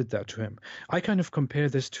parents did that to him. I kind of compare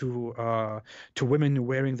this to women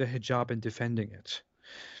wearing the hijab and defending it,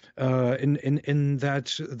 in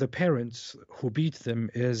that the parents who beat them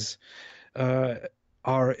uh,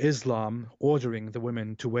 are Islam ordering the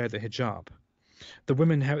women to wear the hijab. The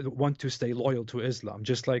women want to stay loyal to Islam,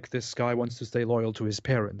 just like this guy wants to stay loyal to his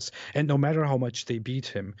parents. And no matter how much they beat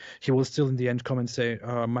him, he will still in the end come and say,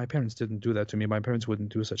 "My parents didn't do that to me. My parents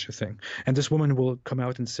wouldn't do such a thing." And this woman will come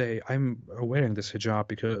out and say, "I'm wearing this hijab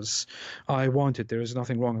because I want it. There is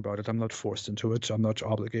nothing wrong about it. I'm not forced into it. I'm not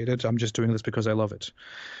obligated. I'm just doing this because I love it."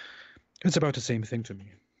 It's about the same thing to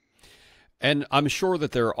me. And I'm sure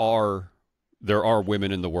that there are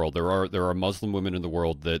women in the world. There are Muslim women in the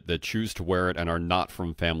world that choose to wear it and are not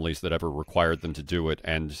from families that ever required them to do it,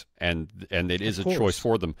 and it is Of a choice course.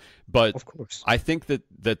 for them. But Of course. I think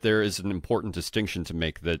that there is an important distinction to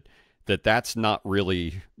make, that's not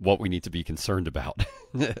really what we need to be concerned about.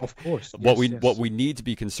 Of course. What Yes, we yes. need to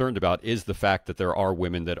be concerned about is the fact that there are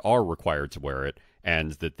women that are required to wear it,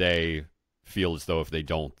 and that they feel as though if they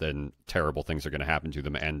don't, then terrible things are going to happen to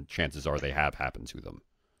them, and chances are they have happened to them.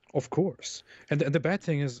 Of course. And the bad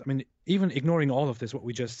thing is, I mean, even ignoring all of this, what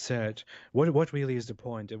we just said, what really is the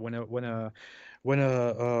point? When a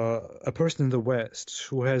person in the West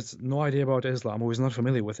who has no idea about Islam, who is not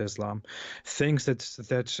familiar with Islam, thinks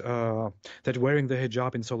that wearing the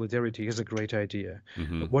hijab in solidarity is a great idea,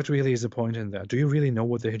 Hmm. what really is the point in that? Do you really know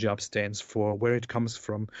what the hijab stands for, where it comes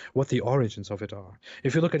from, what the origins of it are?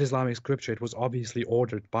 If you look at Islamic scripture, it was obviously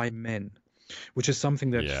ordered by men, which is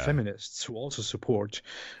something that Yeah. feminists who also support,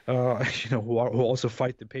 who also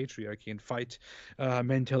fight the patriarchy and fight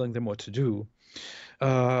men telling them what to do.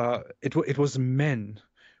 It was men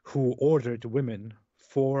who ordered women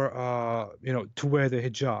to wear the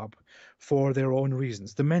hijab for their own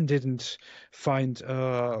reasons. The men didn't find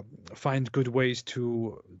good ways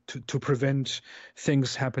to prevent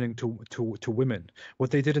things happening to women.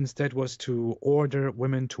 What they did instead was to order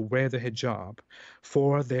women to wear the hijab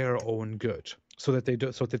for their own good, so that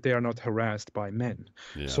they are not harassed by men,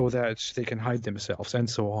 Yeah. so that they can hide themselves and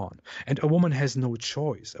so on. And a woman has no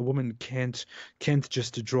choice. A woman can't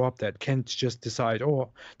just drop that, can't just decide,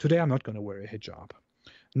 "Oh, today I'm not going to wear a hijab."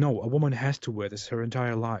 No, a woman has to wear this her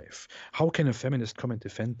entire life. How can a feminist come and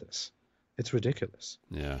defend this? It's ridiculous.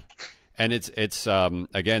 Yeah. And it's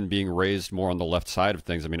again being raised more on the left side of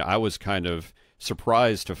things. I mean, I was kind of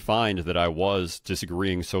surprised to find that I was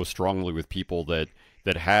disagreeing so strongly with people that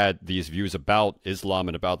had these views about Islam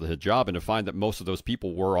and about the hijab, and to find that most of those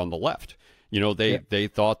people were on the left. They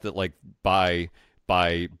thought that, like, by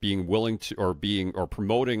being willing to, or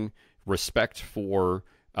promoting respect for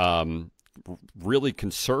really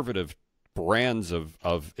conservative brands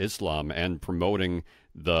of Islam, and promoting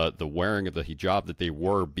the wearing of the hijab, that they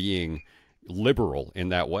were being liberal in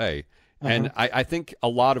that way. And I think a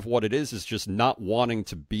lot of what it is just not wanting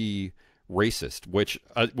to be racist, which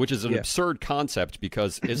is an absurd concept,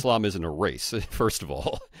 because Islam isn't a race, first of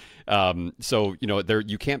all. So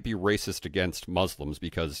you can't be racist against Muslims,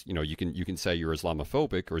 because you can say you're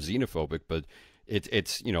Islamophobic or xenophobic, but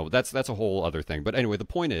it's that's a whole other thing. But anyway, the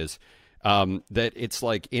point is that it's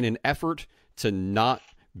like, in an effort to not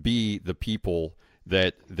be the people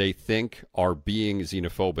that they think are being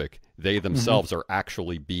xenophobic, they themselves are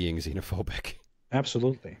actually being xenophobic.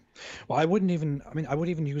 Absolutely. Well, I would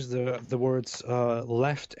even use the words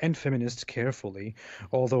left and feminist carefully,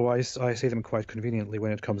 although I say them quite conveniently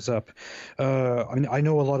when it comes up. I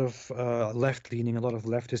know a lot of left-leaning, a lot of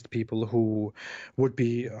leftist people who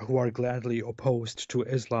are gladly opposed to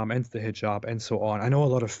Islam and the hijab and so on. I know a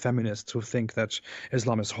lot of feminists who think that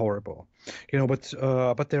Islam is horrible,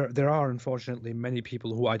 but there are unfortunately many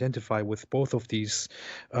people who identify with both of these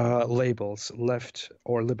labels, left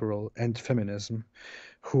or liberal and feminism,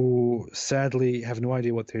 who sadly have no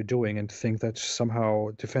idea what they're doing and think that somehow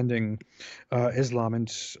defending Islam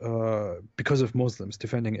and because of Muslims,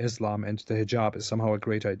 defending Islam and the hijab is somehow a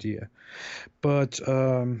great idea. But I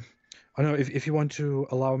don't know, if you want to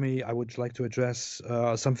allow me, I would like to address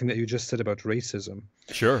something that you just said about racism.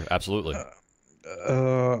 Sure, absolutely.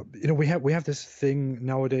 We have this thing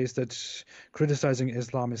nowadays that criticizing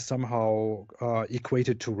Islam is somehow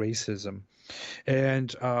equated to racism.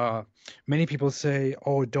 And many people say,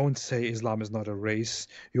 "Oh, don't say Islam is not a race.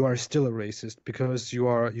 You are still a racist because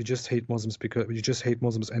you just hate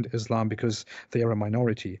Muslims and Islam because they are a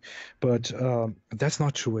minority." But that's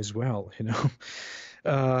not true as well,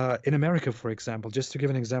 In America, for example, just to give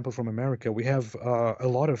an example from America, we have a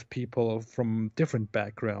lot of people from different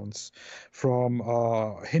backgrounds. From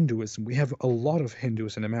Hinduism, we have a lot of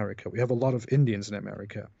Hindus in America. We have a lot of Indians in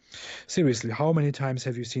America. Seriously, how many times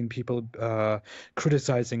have you seen people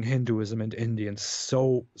criticizing Hinduism and Indians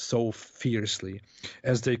so fiercely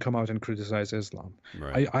as they come out and criticize Islam?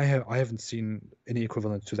 Right. I haven't seen any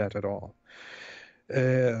equivalent to that at all.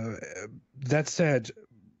 That said,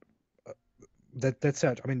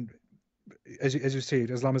 I mean, as you say,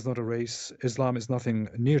 Islam is not a race. Islam is nothing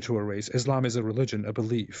near to a race. Islam is a religion, a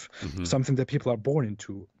belief, something that people are born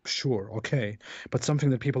into. Sure, okay, but something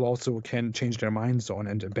that people also can change their minds on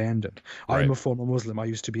and abandon. Right. I'm a former Muslim. I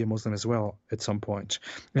used to be a Muslim as well at some point,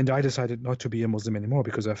 and I decided not to be a Muslim anymore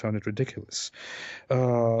because I found it ridiculous.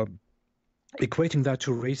 Equating that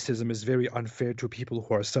to racism is very unfair to people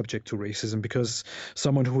who are subject to racism, because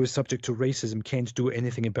someone who is subject to racism can't do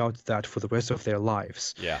anything about that for the rest of their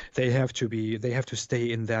lives. Yeah. They have to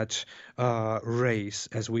stay in that race,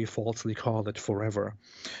 as we falsely call it, forever,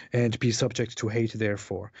 and be subject to hate.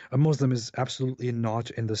 Therefore, a Muslim is absolutely not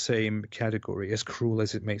in the same category, as cruel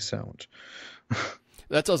as it may sound.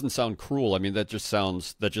 That doesn't sound cruel. I mean, that just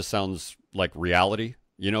sounds like reality.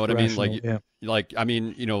 You know what Rational, I mean? yeah.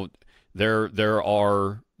 There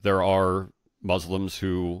are Muslims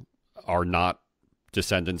who are not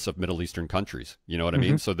descendants of Middle Eastern countries. You know what I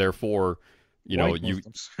mean? So therefore,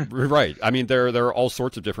 right. I mean, there are all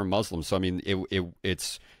sorts of different Muslims. So I mean,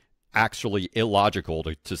 it's actually illogical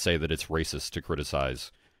to say that it's racist to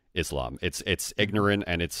criticize Islam. It's ignorant,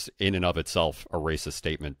 and it's in and of itself a racist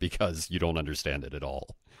statement because you don't understand it at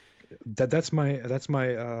all. That's my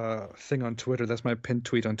thing on Twitter. That's my pinned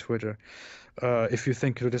tweet on Twitter. If you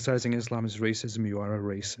think criticizing Islam is racism, you are a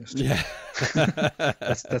racist. Yeah,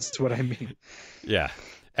 that's what I mean. Yeah,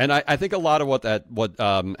 and I think a lot of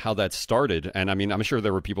how that started, and I mean, I'm sure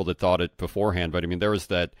there were people that thought it beforehand, but I mean, there was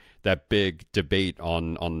that big debate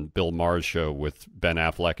on Bill Maher's show with Ben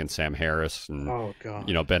Affleck and Sam Harris, and oh god,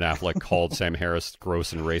 Ben Affleck called Sam Harris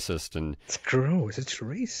gross and racist, and it's gross, it's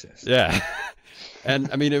racist. Yeah,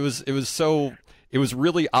 and I mean, it was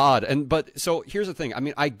really odd, but so here's the thing. I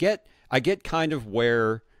mean, I get kind of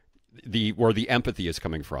where the empathy is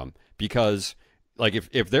coming from, because like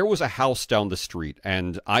if there was a house down the street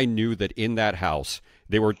and I knew that in that house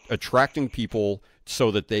they were attracting people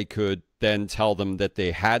so that they could then tell them that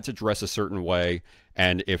they had to dress a certain way,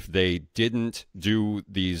 and if they didn't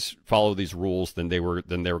follow these rules, then they were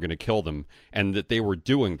going to kill them, and that they were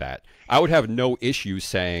doing that, I would have no issue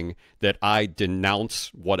saying that I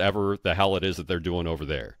denounce whatever the hell it is that they're doing over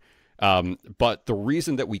there. But the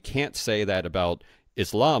reason that we can't say that about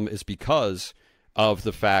Islam is because of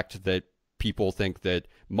the fact that people think that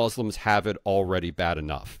Muslims have it already bad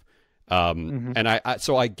enough. And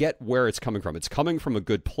so I get where it's coming from. It's coming from a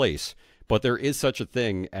good place, but there is such a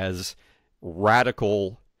thing as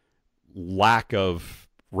radical lack of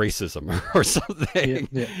racism or something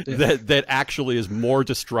that actually is more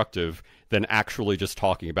destructive than actually just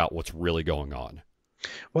talking about what's really going on.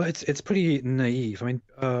 Well, it's pretty naive. I mean,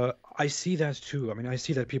 I see that too. I mean, I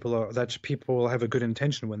see that people have a good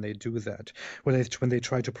intention when they do that, when they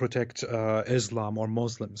try to protect Islam or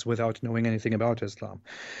Muslims without knowing anything about Islam.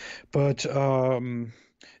 But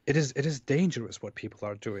it is dangerous what people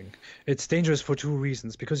are doing. It's dangerous for two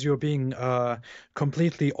reasons. Because you're being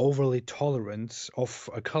completely overly tolerant of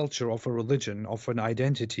a culture, of a religion, of an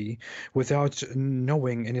identity, without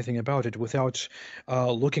knowing anything about it, without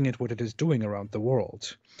looking at what it is doing around the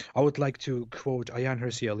world. I would like to quote Ayaan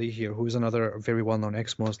Hirsi Ali here, who is another very well-known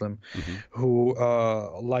ex-Muslim, who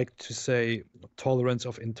liked to say tolerance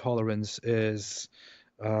of intolerance is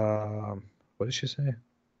what did she say?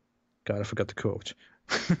 God, I forgot the quote.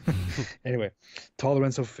 Anyway,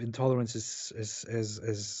 tolerance of intolerance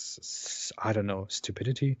is I don't know,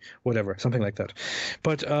 stupidity, whatever, something like that.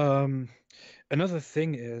 But another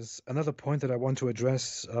point that I want to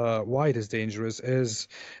address, why it is dangerous, is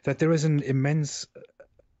that there is an immense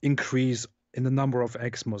increase in the number of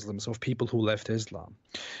ex-Muslims, of people who left Islam.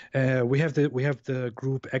 We have the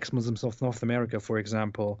group Ex-Muslims of North America, for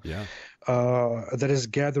example, that is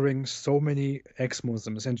gathering so many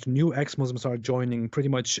ex-Muslims, and new ex-Muslims are joining pretty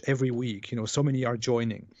much every week. You know, so many are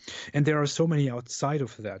joining, and there are so many outside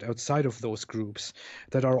of those groups,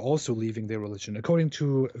 that are also leaving their religion. According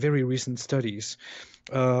to very recent studies,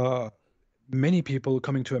 many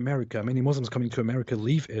Muslims coming to America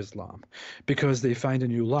leave Islam because they find a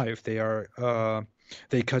new life. They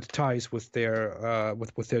cut ties with their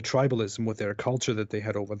tribalism, with their culture that they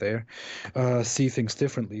had over there, see things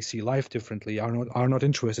differently, see life differently, are not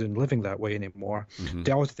interested in living that way anymore,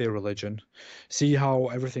 doubt their religion, see how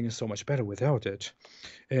everything is so much better without it,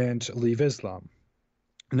 and leave Islam.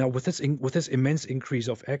 Now, with this immense increase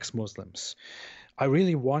of ex-Muslims, I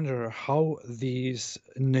really wonder how these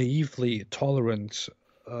naively tolerant,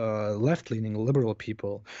 left-leaning liberal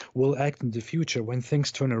people will act in the future when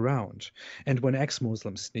things turn around and when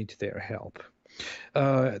ex-Muslims need their help.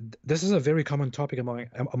 This is a very common topic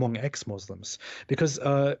among ex-Muslims, because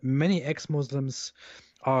many ex-Muslims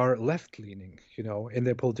are left-leaning, you know, in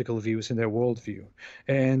their political views, in their worldview.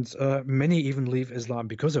 And many even leave Islam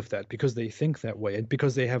because of that, because they think that way, and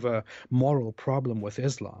because they have a moral problem with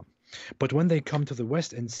Islam. But when they come to the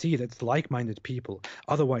West and see that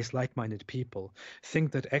otherwise like-minded people,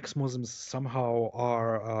 think that ex-Muslims somehow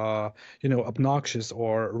are, obnoxious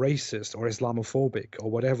or racist or Islamophobic or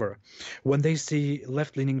whatever, when they see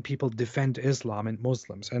left-leaning people defend Islam and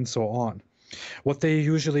Muslims and so on, what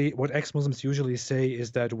ex-Muslims usually say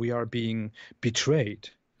is that we are being betrayed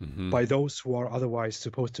by those who are otherwise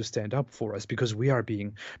supposed to stand up for us, because we are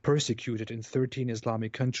being persecuted in 13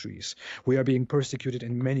 Islamic countries. We are being persecuted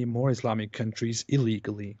in many more Islamic countries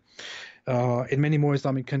illegally. In many more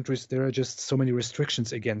Islamic countries, there are just so many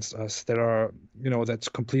restrictions against us that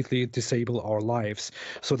completely disable our lives,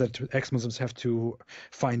 so that ex-Muslims have to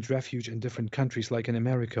find refuge in different countries, like in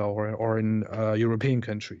America or in European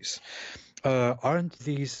countries. Aren't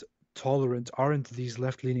these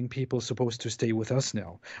left-leaning people supposed to stay with us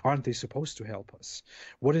now? Aren't they supposed to help us?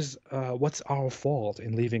 What's our fault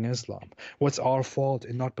in leaving Islam? What's our fault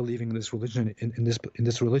in not believing in this religion, in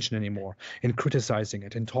this religion anymore, in criticizing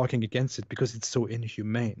it and talking against it because it's so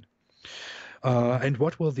inhumane? And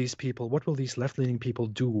what will these left-leaning people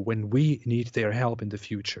do when we need their help in the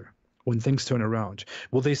future? When things turn around,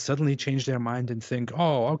 will they suddenly change their mind and think,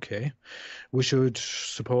 "Oh, okay, we should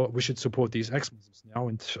support these ex-Muslims now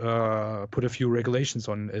and put a few regulations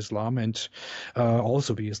on Islam and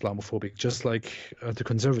also be Islamophobic, just like the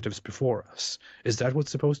conservatives before us"? Is that what's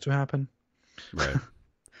supposed to happen?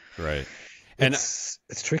 Right. And it's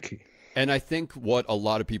tricky. And I think what a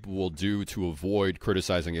lot of people will do to avoid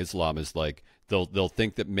criticizing Islam is like they'll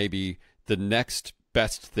think that maybe the next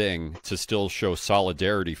best thing to still show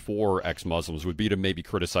solidarity for ex-Muslims would be to maybe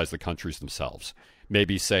criticize the countries themselves.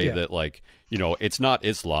 Maybe say that, like, it's not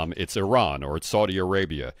Islam, it's Iran or it's Saudi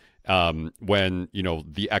Arabia. When,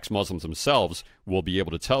 the ex-Muslims themselves will be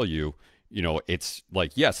able to tell you, it's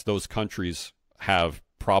like, yes, those countries have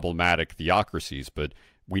problematic theocracies, but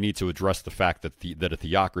we need to address the fact that a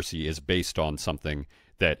theocracy is based on something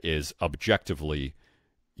that is objectively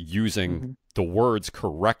using the words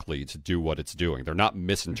correctly to do what it's doing. They're not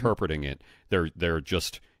misinterpreting it. They're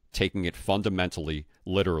just taking it fundamentally,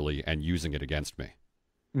 literally, and using it against me.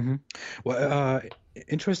 Hmm. Well,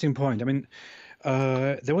 interesting point. I mean,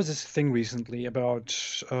 there was this thing recently about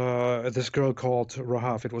this girl called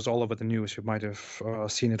Rahaf. It was all over the news. You might have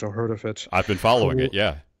seen it or heard of it. I've been following Who, it,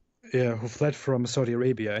 yeah. yeah, who fled from Saudi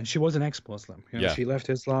Arabia, and she was an ex-Muslim. You know, Yeah. she left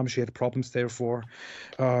Islam. She had problems therefore.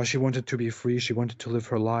 She wanted to be free. She wanted to live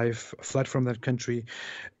her life. Fled from that country.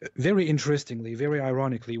 Very interestingly, very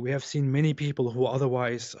ironically, we have seen many people who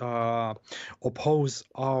otherwise oppose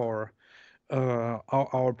our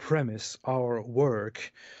premise, our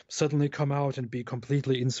work, suddenly come out and be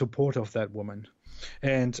completely in support of that woman,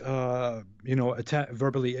 and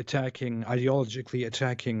verbally attacking, ideologically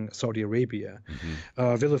attacking Saudi Arabia,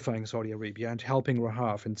 vilifying Saudi Arabia, and helping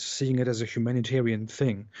Rahaf and seeing it as a humanitarian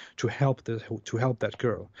thing to help that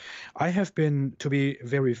girl. I have been, to be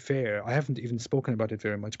very fair, I haven't even spoken about it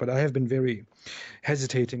very much, but I have been very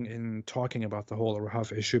hesitating in talking about the whole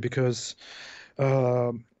Rahaf issue because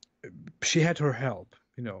she had her help.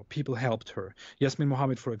 You know, people helped her. Yasmin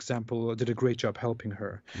Mohammed, for example, did a great job helping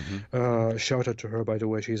her. Shout out to her, by the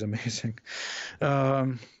way, she's amazing.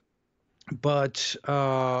 But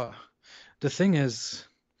the thing is,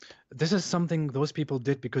 this is something those people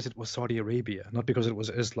did because it was Saudi Arabia, not because it was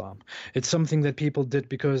Islam. It's something that people did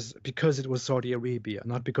because it was Saudi Arabia,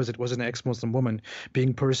 not because it was an ex-Muslim woman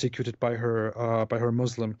being persecuted by her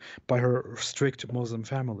strict Muslim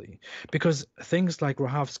family. Because things like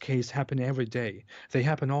Rahaf's case happen every day. They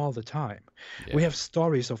happen all the time. Yeah. We have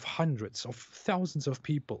stories of hundreds of thousands of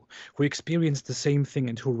people who experience the same thing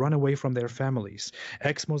and who run away from their families.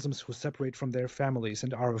 Ex-Muslims who separate from their families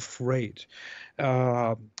and are afraid.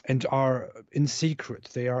 And are in secret.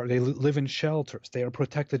 They live in shelters. They are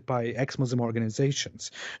protected by ex-Muslim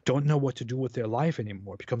organizations. Don't know what to do with their life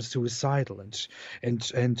anymore. Become suicidal,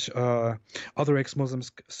 and other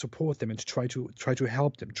ex-Muslims support them and try to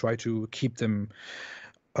help them, try to keep them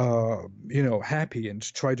happy,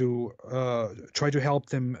 and try to help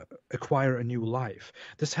them acquire a new life.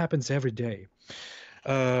 This happens every day.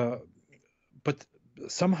 But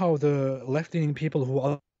somehow the left-leaning people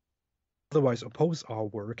who otherwise oppose our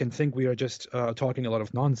work and think we are just talking a lot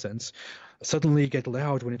of nonsense, suddenly get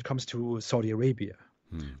loud when it comes to Saudi Arabia.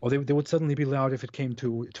 Or they would suddenly be loud if it came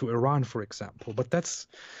to Iran, for example. But that's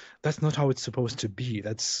not how it's supposed to be.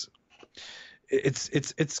 It's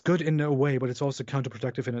good in a way, but it's also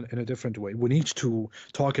counterproductive in a different way. We need to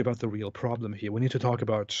talk about the real problem here. We need to talk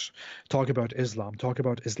about Islam, talk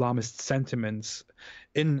about Islamist sentiments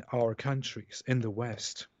in our countries, in the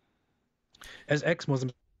West. As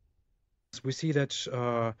ex-Muslims, we see that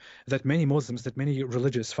many Muslims, that many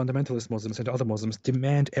religious fundamentalist Muslims and other Muslims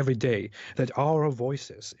demand every day that our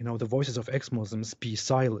voices, the voices of ex-Muslims, be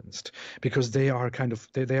silenced because they are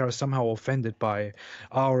they are somehow offended by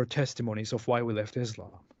our testimonies of why we left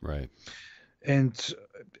Islam. Right. And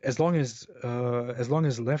as long as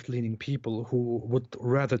left-leaning people who would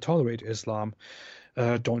rather tolerate Islam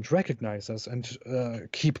don't recognize us and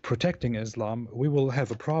keep protecting Islam, we will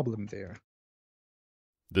have a problem there.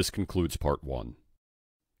 This concludes part 1.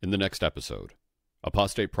 In the next episode,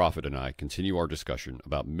 Apostate Prophet and I continue our discussion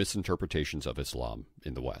about misinterpretations of Islam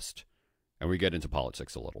in the West, and we get into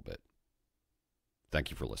politics a little bit.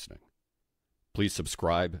 Thank you for listening. Please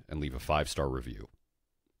subscribe and leave a 5-star review.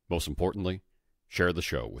 Most importantly, share the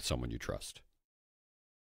show with someone you trust.